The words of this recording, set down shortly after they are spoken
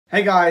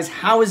Hey guys,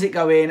 how is it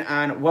going?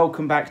 And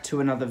welcome back to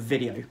another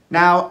video.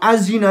 Now,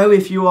 as you know,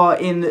 if you are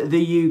in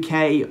the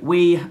UK,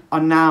 we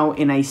are now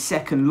in a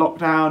second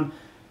lockdown.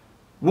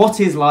 What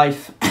is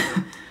life?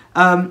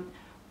 But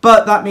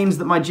that means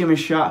that my gym is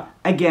shut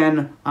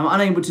again. I'm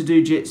unable to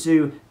do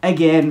jitsu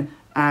again,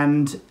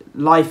 and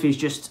life is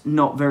just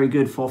not very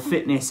good for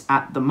fitness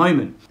at the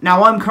moment.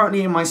 Now, I'm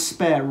currently in my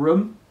spare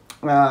room.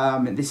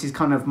 This is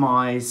kind of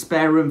my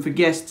spare room for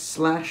guests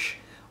slash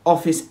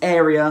office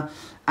area.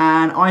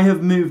 And I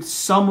have moved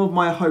some of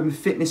my home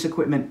fitness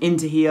equipment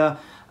into here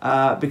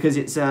because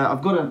it's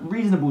I've got a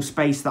reasonable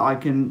space that I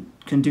can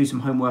do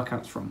some home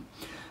workouts from.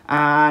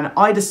 And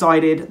I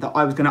decided that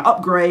I was going to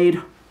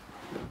upgrade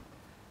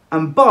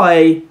and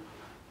buy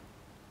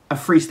a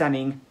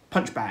freestanding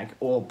punch bag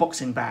or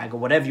boxing bag or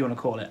whatever you want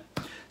to call it.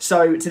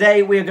 So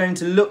today we are going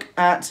to look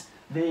at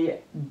the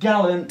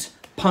Gallant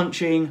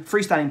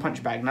freestanding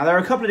punch bag. Now there are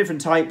a couple of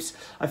different types.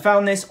 I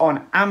found this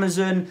on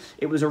Amazon.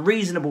 It was a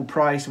reasonable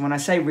price, and when I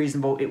say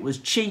reasonable, it was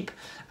cheap,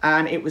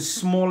 and it was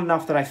small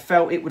enough that I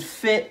felt it would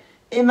fit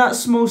in that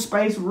small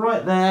space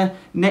right there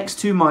next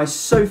to my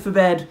sofa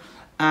bed,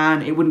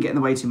 and it wouldn't get in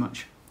the way too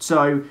much.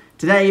 So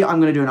today I'm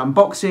going to do an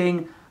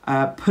unboxing,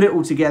 put it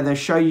all together,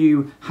 show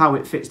you how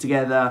it fits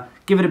together,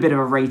 give it a bit of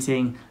a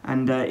rating,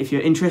 and if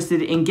you're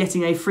interested in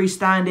getting a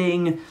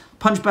freestanding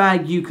punch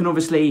bag, you can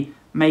obviously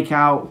make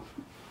out,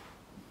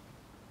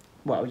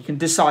 well, you can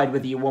decide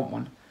whether you want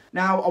one.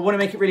 Now, I want to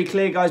make it really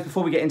clear, guys,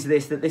 before we get into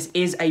this, that this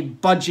is a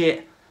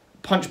budget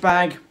punch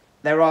bag.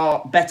 There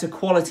are better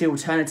quality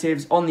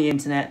alternatives on the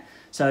internet,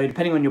 so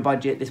depending on your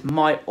budget, this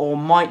might or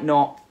might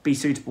not be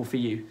suitable for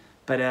you.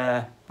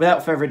 But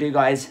without further ado,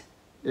 guys,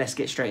 let's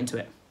get straight into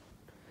it.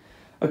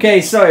 Okay,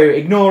 so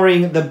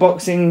ignoring the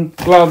boxing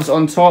gloves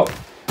on top,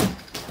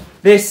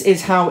 this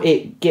is how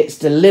it gets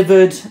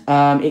delivered.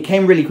 It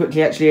came really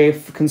quickly,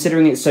 actually,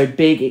 considering it's so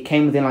big. It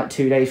came within like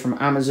 2 days from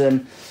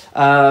Amazon.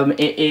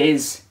 It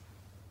is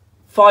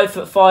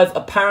 5'5"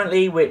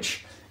 apparently,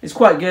 which is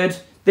quite good.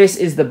 This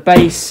is the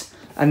base,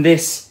 and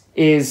this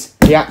is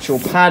the actual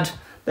pad.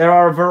 There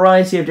are a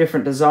variety of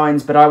different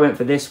designs, but I went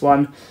for this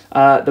one.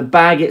 The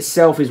bag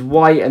itself is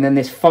white, and then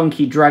this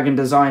funky dragon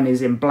design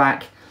is in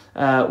black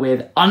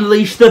with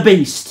 "Unleash the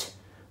Beast"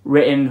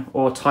 written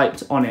or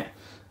typed on it.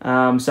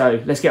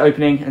 So let's get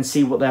opening and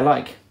see what they're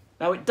like.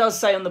 Now, it does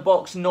say on the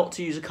box not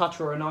to use a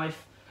cutter or a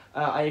knife.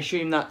 I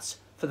assume that's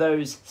for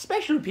those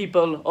special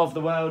people of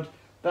the world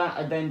that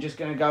are then just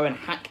going to go and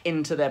hack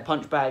into their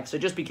punch bag. So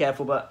just be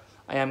careful, but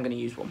I am going to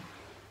use one.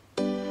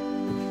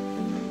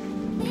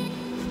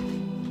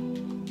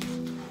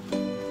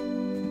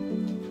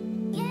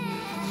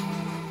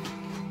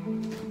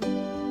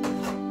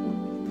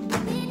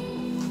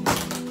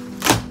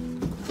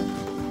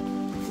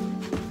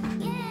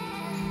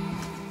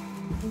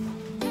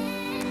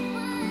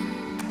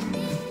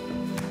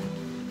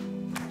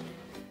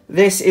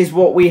 This is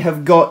what we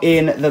have got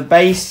in the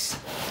base.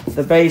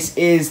 The base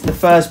is the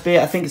first bit.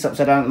 I think it's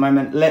upside down at the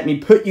moment. Let me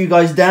put you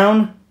guys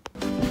down.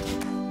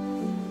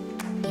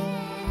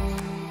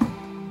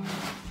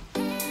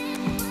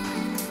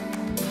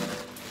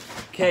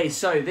 Okay,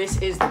 so this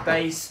is the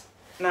base.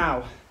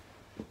 Now,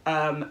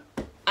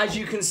 as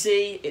you can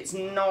see, it's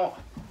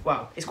not,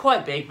 well, it's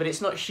quite big, but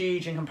it's not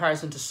huge in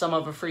comparison to some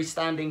other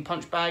freestanding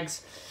punch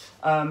bags.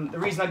 The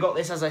reason I got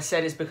this, as I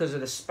said, is because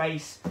of the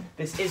space.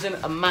 This isn't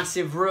a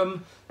massive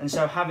room, and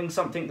so having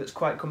something that's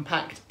quite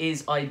compact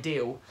is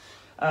ideal.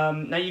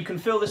 Now, you can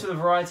fill this with a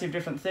variety of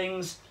different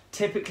things.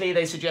 Typically,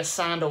 they suggest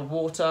sand or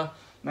water.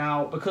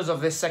 Now, because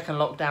of this second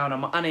lockdown,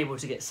 I'm unable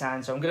to get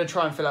sand, so I'm going to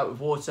try and fill out with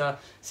water,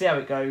 see how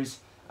it goes.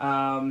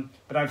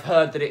 But I've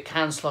heard that it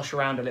can slosh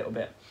around a little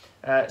bit.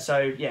 So,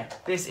 yeah,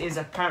 this is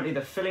apparently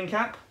the filling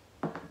cap.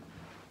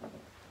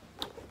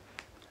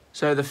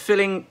 So the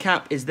filling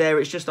cap is there,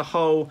 it's just a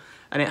hole,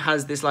 and it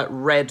has this like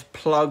red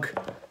plug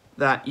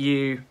that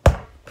you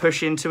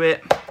push into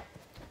it.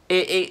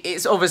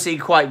 It's obviously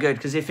quite good,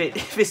 because if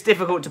it's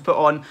difficult to put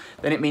on,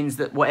 then it means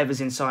that whatever's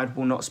inside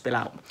will not spill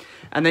out.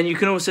 And then you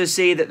can also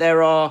see that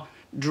there are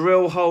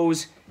drill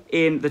holes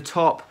in the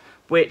top,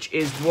 which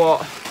is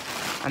what,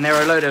 and there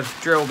are a load of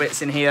drill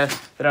bits in here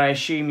that I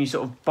assume you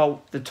sort of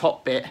bolt the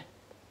top bit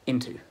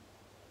into.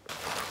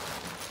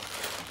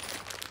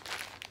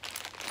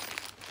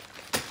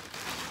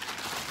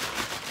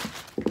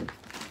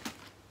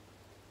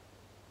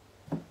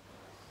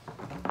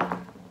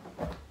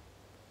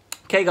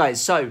 Okay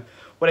guys, so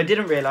what I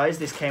didn't realise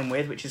this came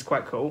with, which is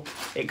quite cool,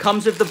 it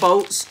comes with the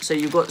bolts. So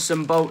you've got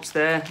some bolts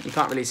there, you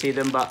can't really see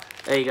them, but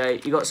there you go.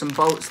 You've got some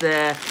bolts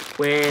there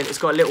with, it's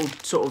got a little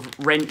sort of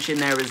wrench in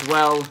there as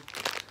well.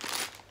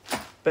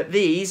 But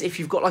these, if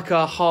you've got like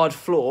a hard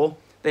floor,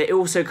 it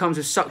also comes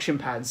with suction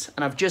pads.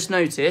 And I've just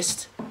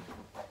noticed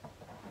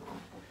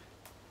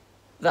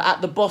that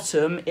at the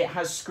bottom, it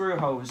has screw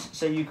holes.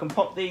 So you can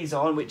pop these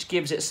on, which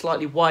gives it a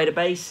slightly wider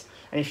base.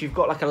 And if you've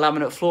got like a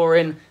laminate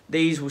flooring,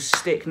 these will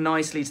stick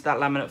nicely to that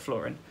laminate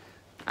flooring.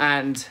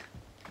 And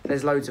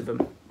there's loads of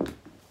them.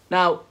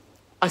 Now,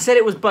 I said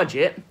it was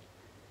budget.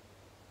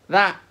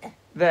 That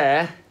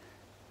there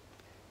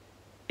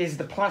is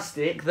the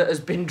plastic that has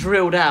been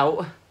drilled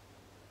out.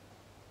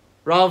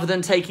 Rather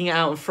than taking it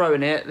out and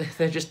throwing it,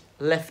 they just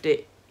left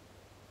it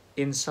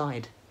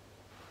inside.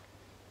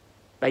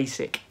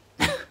 Basic.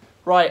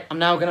 Right, I'm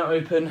now going to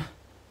open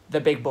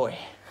the big boy.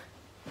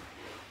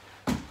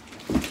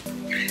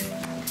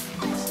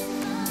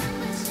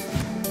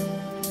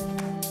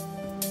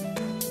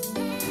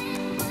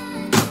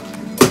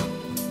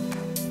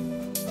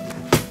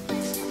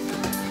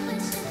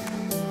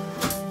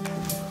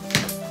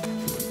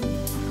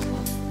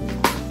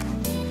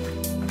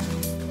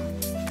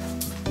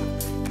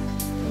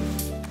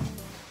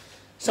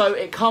 So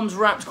it comes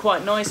wrapped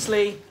quite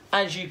nicely,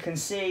 as you can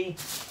see.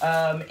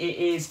 It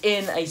is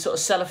in a sort of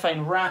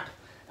cellophane wrap,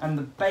 and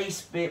the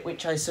base bit,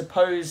 which I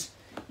suppose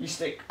you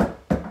stick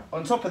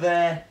on top of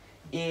there,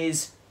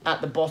 is at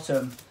the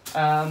bottom.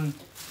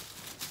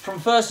 From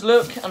first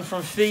look and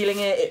from feeling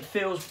it, it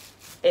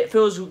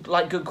feels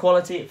like good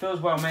quality. It feels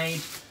well made.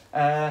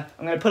 I'm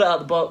going to pull it out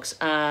of the box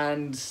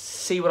and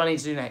see what I need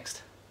to do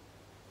next.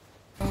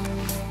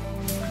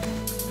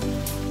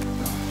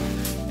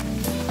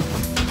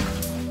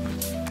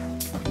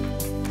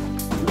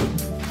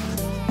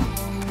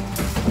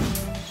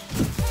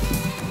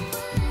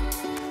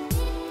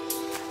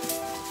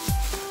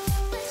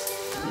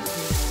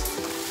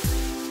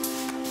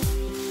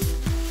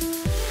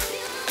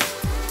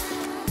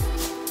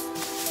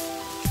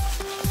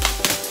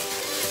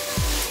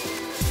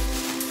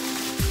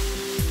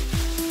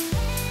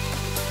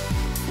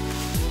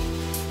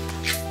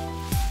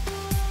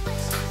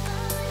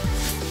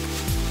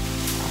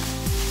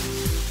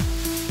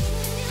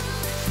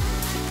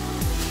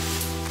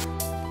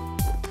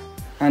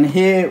 And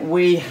here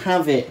we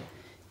have it.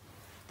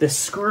 The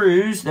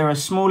screws, there are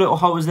small little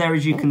holes there,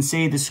 as you can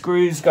see. The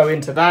screws go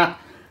into that,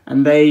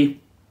 and they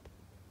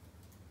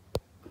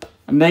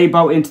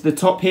bolt into the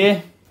top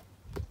here.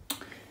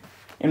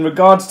 In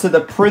regards to the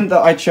print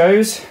that I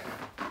chose,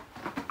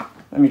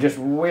 let me just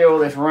wheel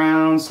this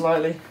round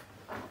slightly.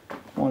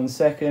 1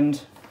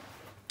 second.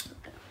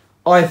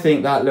 I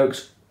think that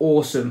looks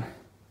awesome.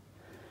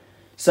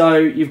 So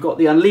you've got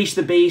the Unleash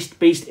the Beast,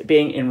 Beast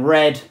being in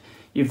red.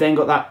 You've then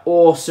got that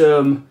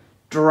awesome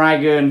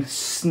dragon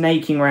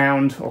snaking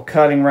round or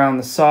curling round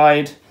the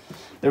side.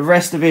 The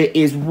rest of it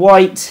is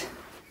white.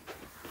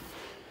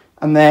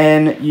 And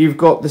then you've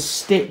got the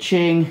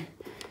stitching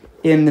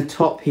in the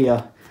top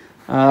here.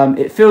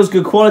 It feels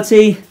good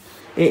quality.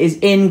 It is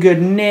in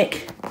good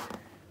nick.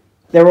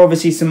 There are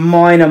obviously some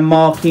minor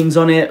markings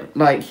on it.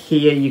 Like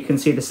here, you can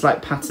see the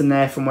slight pattern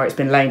there from where it's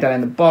been laying down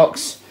in the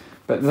box.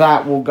 But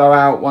that will go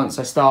out once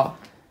I start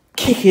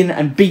kicking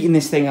and beating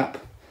this thing up.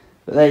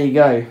 But there you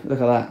go, look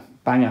at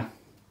that, banger.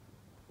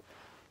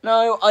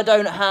 No, I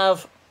don't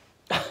have,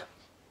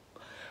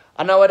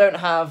 I know I don't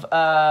have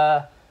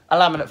a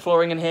laminate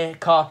flooring in here,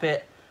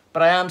 carpet,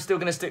 but I am still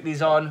going to stick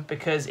these on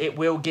because it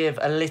will give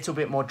a little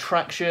bit more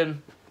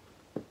traction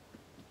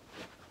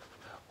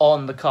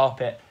on the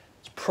carpet.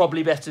 It's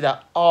probably better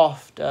that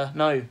after,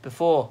 no,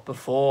 before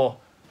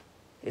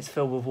it's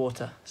filled with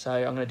water. So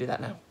I'm going to do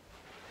that now.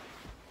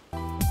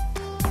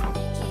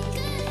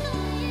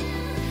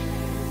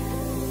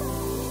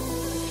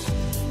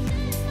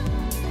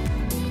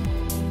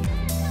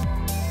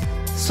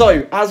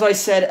 So, as I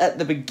said at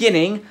the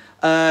beginning,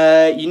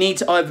 you need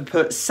to either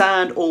put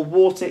sand or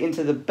water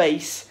into the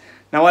base.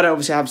 Now, I don't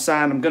obviously have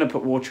sand, I'm going to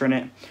put water in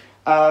it.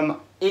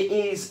 It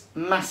is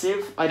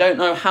massive. I don't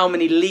know how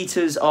many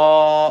litres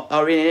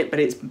are in it, but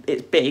it's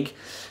big.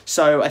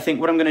 So, I think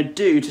what I'm going to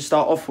do to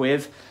start off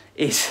with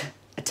is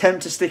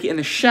attempt to stick it in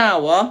the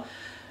shower,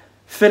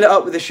 fill it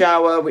up with the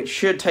shower, which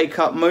should take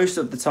up most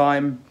of the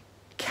time,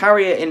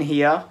 carry it in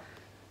here,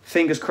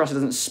 fingers crossed it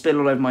doesn't spill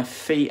all over my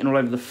feet and all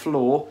over the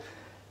floor.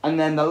 And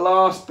then the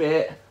last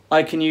bit,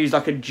 I can use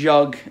like a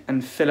jug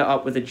and fill it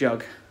up with a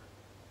jug.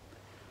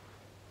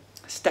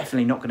 It's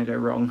definitely not going to go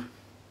wrong.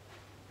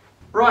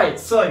 Right,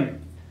 so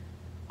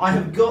I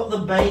have got the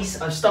base.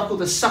 I've stuck all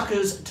the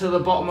suckers to the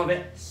bottom of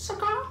it.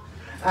 Sucker!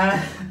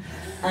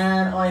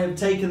 And I have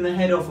taken the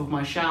head off of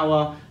my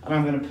shower and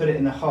I'm going to put it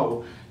in the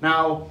hole.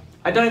 Now,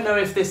 I don't know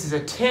if this is a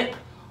tip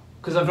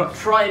because I've not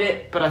tried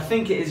it, but I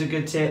think it is a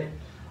good tip.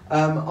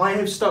 I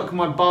have stuck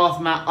my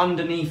bath mat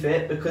underneath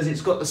it because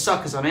it's got the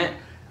suckers on it.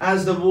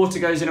 As the water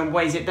goes in and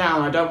weighs it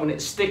down, I don't want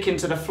it sticking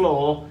to the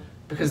floor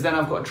because then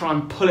I've got to try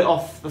and pull it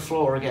off the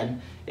floor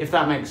again, if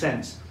that makes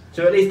sense.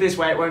 So at least this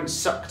way it won't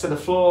suck to the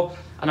floor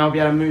and I'll be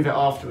able to move it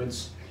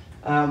afterwards.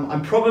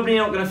 I'm probably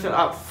not going to fill it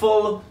up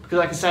full because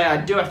like I say,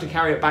 I do have to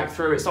carry it back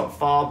through. It's not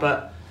far,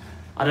 but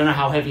I don't know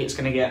how heavy it's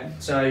going to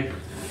get. So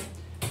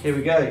here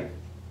we go.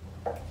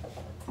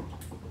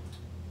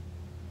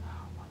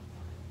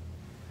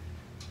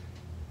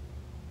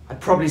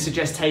 I'd probably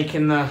suggest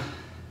taking the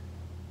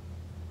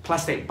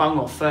plastic bung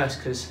off first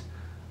because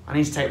I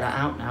need to take that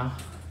out now.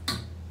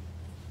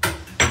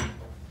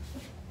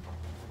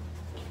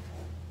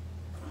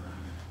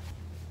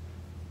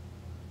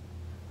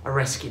 I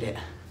rescued it.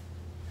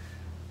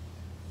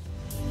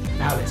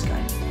 Now let's go.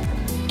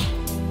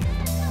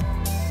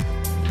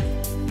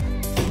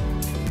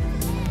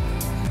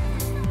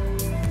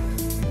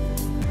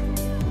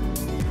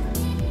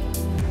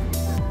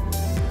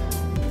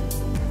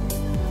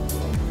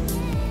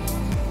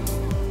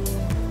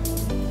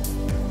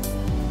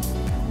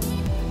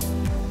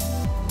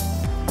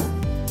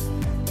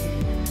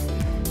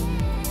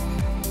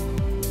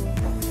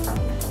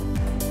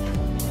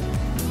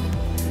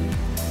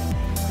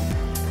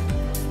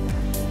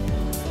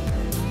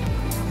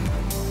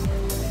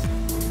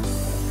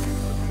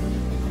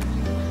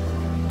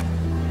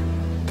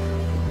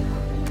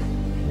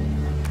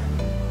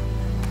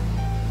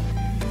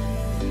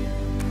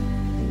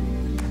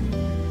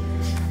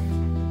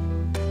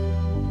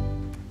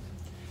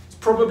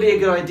 probably a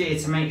good idea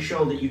to make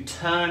sure that you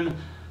turn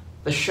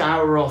the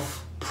shower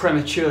off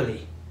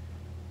prematurely.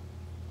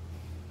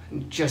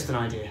 Just an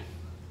idea.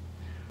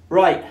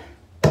 Right,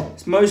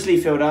 it's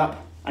mostly filled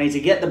up. I need to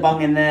get the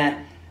bung in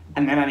there,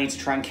 and then I need to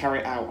try and carry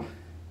it out.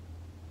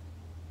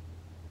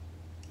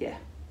 Yeah.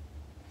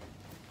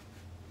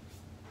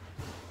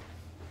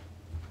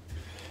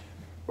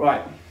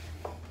 Right.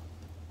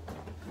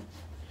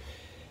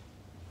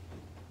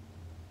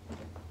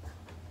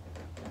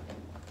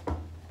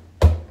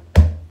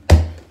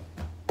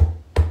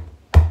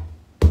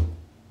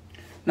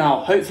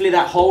 Now, hopefully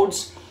that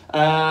holds.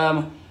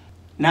 Now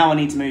I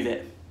need to move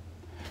it.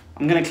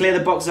 I'm going to clear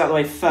the boxes out of the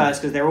way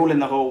first because they're all in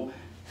the hall.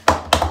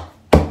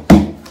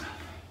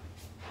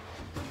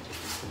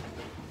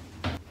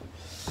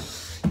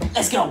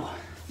 Let's go.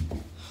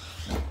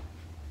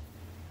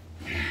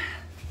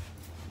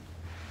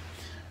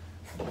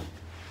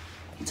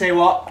 I'll tell you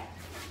what,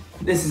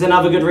 this is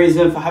another good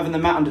reason for having the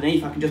mat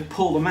underneath. I can just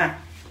pull the mat.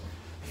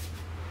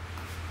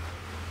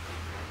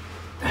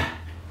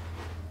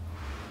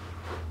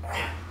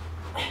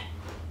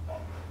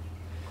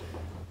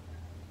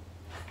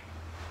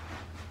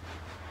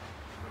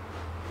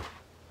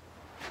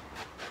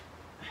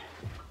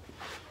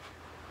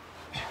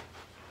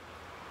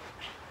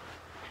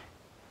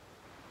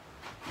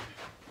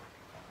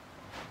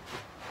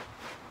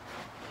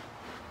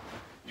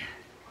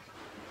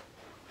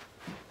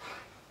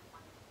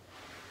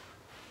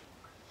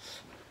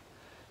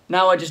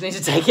 Now I just need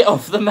to take it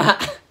off the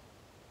mat.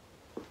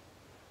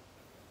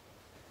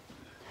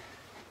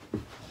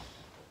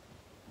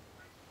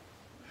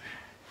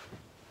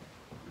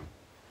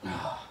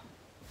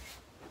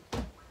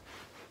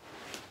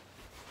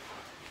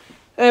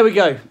 There we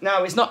go.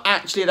 Now it's not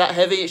actually that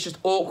heavy, it's just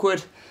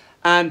awkward.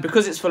 And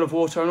because it's full of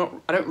water,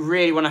 I don't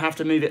really want to have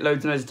to move it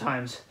loads and loads of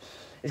times.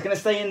 It's going to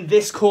stay in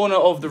this corner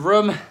of the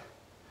room.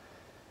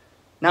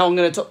 Now I'm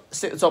going to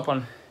stick the top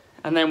on,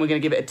 and then we're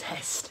going to give it a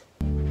test.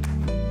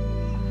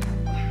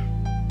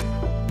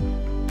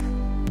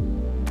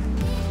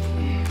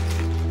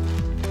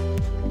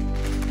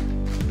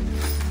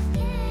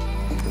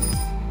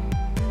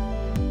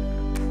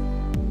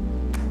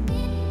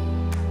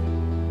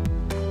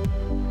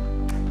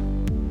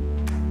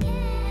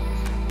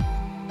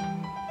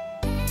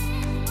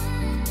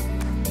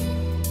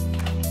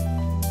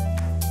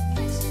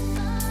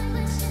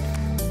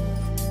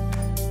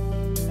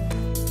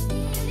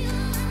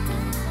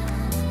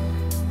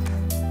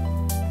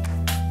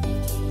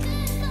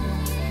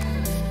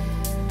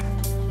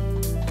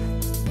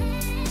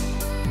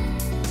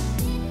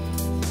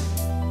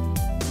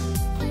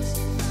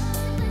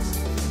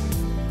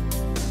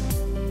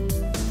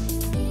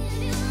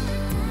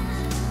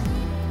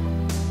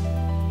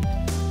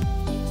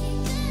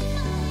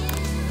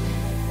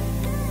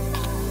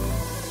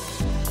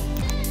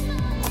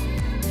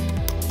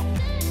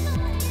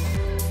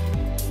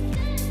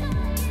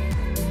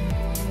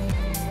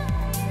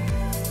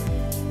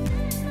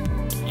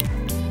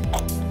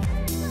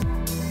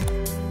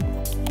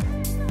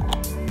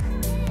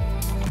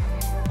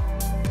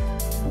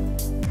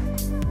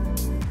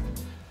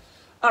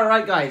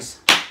 Alright guys,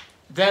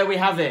 there we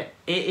have it.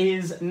 It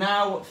is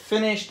now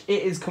finished,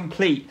 it is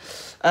complete.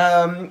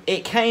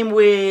 It came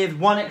with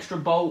one extra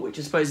bolt, which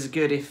I suppose is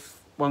good if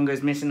one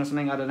goes missing or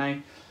something, I don't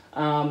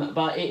know.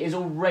 But it is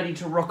all ready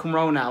to rock and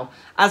roll now.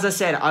 As I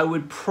said, I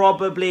would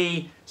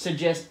probably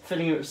suggest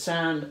filling it with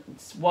sand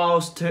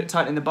whilst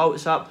tightening the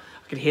bolts up.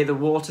 I could hear the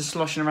water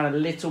sloshing around a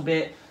little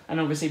bit, and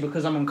obviously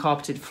because I'm on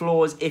carpeted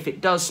floors, if it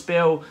does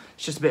spill,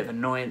 it's just a bit of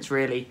annoyance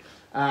really.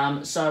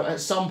 So at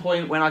some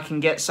point when I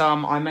can get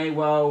some, I may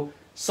well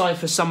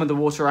siphon some of the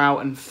water out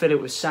and fill it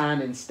with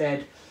sand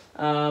instead.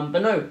 But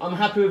no, I'm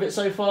happy with it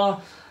so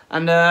far,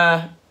 and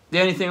the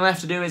only thing left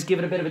to do is give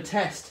it a bit of a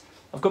test.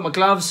 I've got my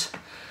gloves,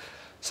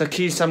 so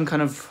cue some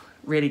kind of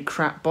really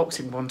crap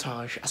boxing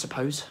montage, I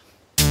suppose.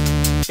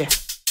 Yeah.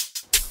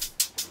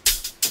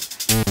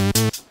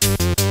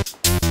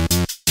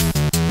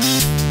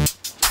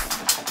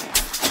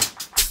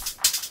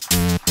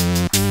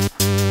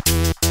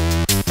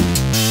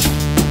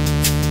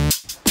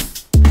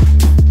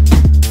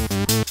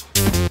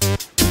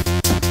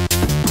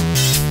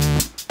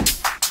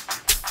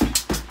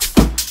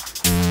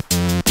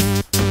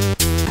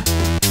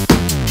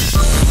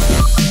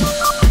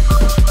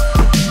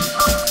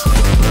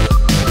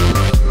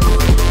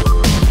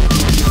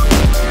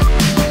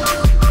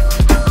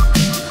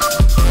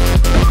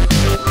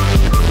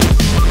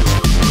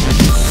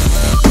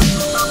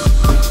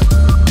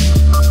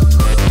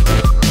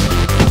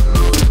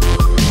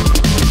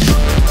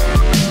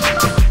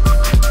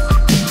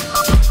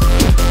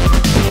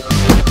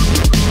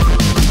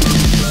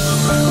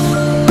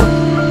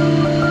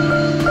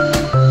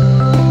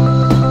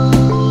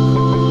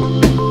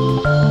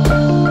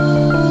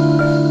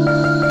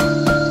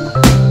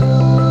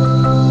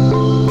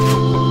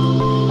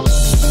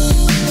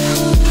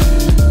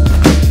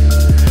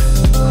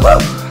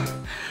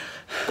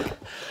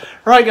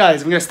 Right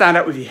guys, I'm going to stand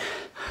up with you.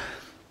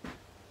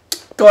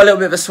 Got a little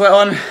bit of a sweat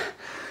on.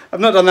 I've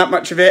not done that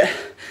much of it.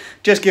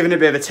 Just giving it a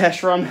bit of a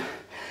test run.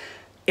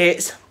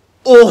 It's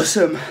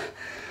awesome.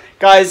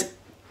 Guys,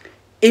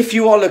 if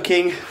you are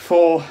looking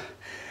for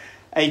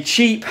a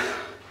cheap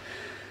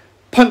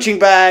punching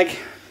bag,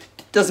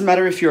 doesn't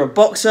matter if you're a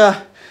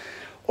boxer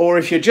or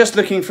if you're just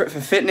looking for it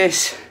for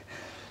fitness,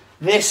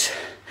 this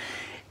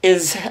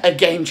is a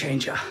game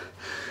changer.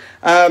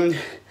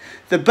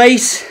 The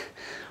base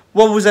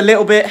wobbles a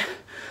little bit,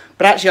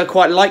 but actually I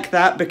quite like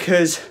that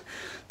because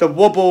the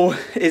wobble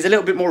is a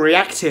little bit more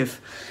reactive.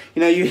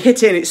 You know, you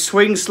hit it and it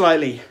swings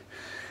slightly.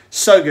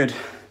 So good.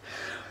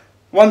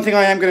 One thing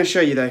I am going to show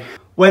you though.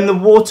 When the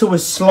water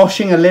was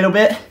sloshing a little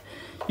bit,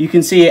 you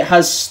can see it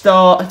has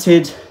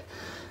started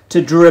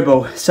to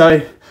dribble.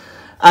 So,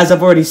 as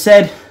I've already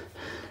said,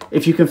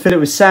 if you can fill it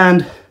with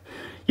sand,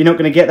 you're not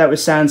going to get that with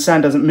sand.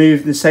 Sand doesn't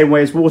move the same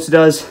way as water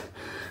does.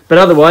 But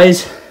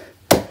otherwise,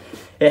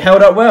 it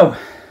held up well.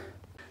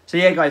 So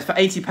yeah guys, for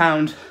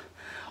 £80,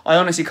 I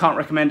honestly can't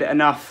recommend it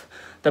enough.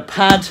 The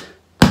pad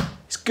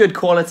is good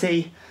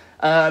quality.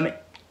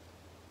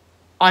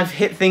 I've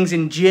hit things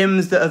in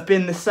gyms that have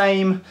been the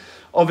same.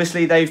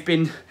 Obviously they've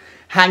been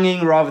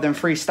hanging rather than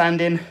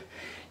freestanding.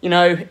 You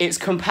know, it's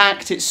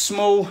compact, it's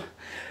small.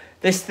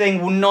 This thing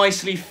will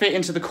nicely fit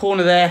into the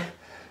corner there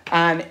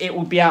and it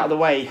will be out of the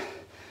way.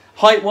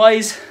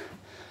 Height-wise,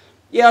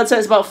 yeah, I'd say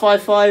it's about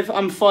 5'5".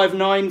 I'm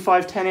 5'9",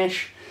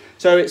 5'10"-ish,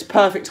 so it's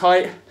perfect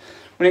height.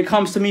 When it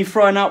comes to me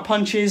throwing out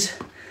punches,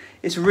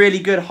 it's really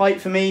good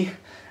height for me.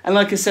 And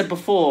like I said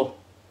before,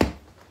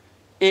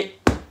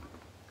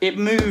 it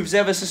moves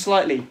ever so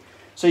slightly.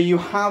 So you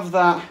have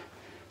that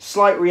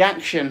slight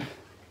reaction.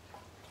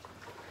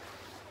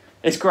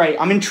 It's great.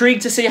 I'm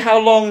intrigued to see how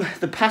long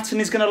the pattern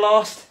is going to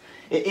last.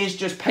 It is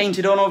just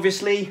painted on,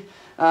 obviously.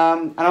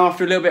 And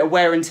after a little bit of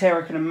wear and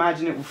tear, I can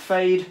imagine it will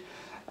fade.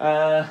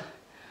 But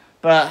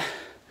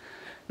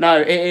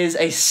no, it is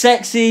a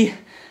sexy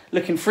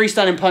looking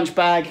freestanding punch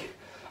bag.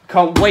 I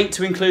can't wait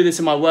to include this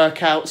in my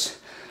workouts.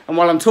 And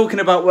while I'm talking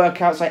about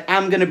workouts, I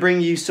am going to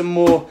bring you some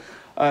more,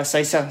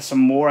 some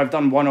more, I've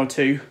done one or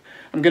two.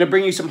 I'm going to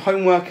bring you some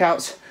home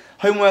workouts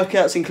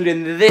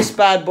including this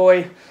bad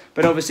boy,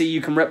 but obviously you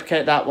can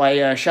replicate that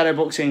way, shadow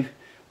boxing,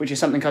 which is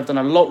something I've done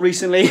a lot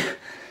recently.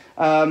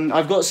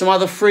 I've got some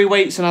other free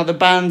weights and other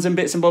bands and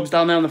bits and bobs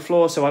down there on the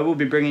floor, so I will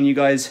be bringing you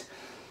guys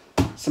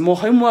some more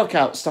home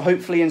workouts to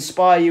hopefully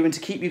inspire you and to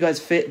keep you guys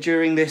fit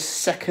during this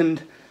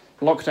second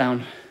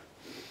lockdown.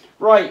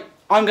 Right,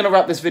 I'm going to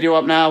wrap this video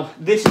up now.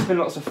 This has been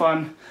lots of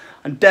fun.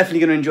 I'm definitely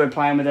going to enjoy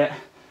playing with it.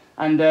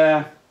 And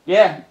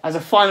yeah, as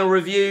a final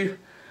review,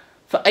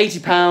 for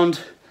 £80,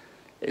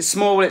 it's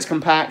small, it's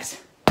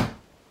compact,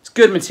 it's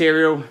good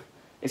material,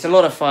 it's a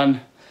lot of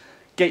fun.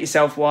 Get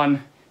yourself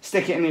one,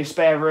 stick it in your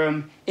spare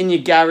room, in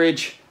your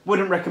garage.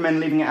 Wouldn't recommend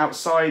leaving it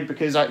outside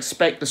because I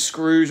expect the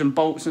screws and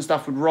bolts and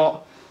stuff would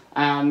rot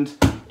and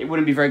it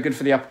wouldn't be very good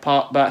for the upper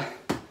part, but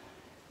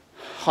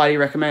highly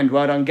recommend.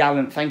 Well done,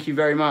 Gallant. Thank you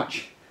very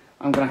much.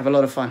 I'm going to have a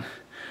lot of fun.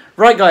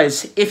 Right,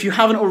 guys, if you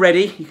haven't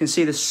already, you can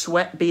see the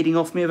sweat beading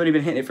off me. I've only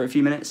been hitting it for a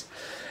few minutes.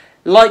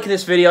 Like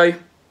this video.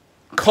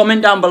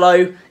 Comment down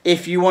below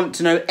if you want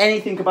to know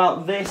anything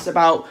about this,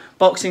 about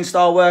boxing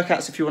style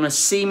workouts. If you want to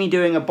see me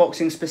doing a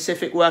boxing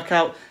specific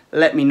workout,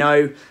 let me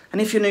know.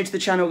 And if you're new to the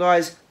channel,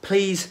 guys,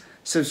 please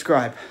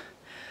subscribe.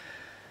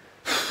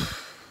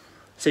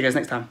 See you guys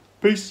next time.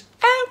 Peace.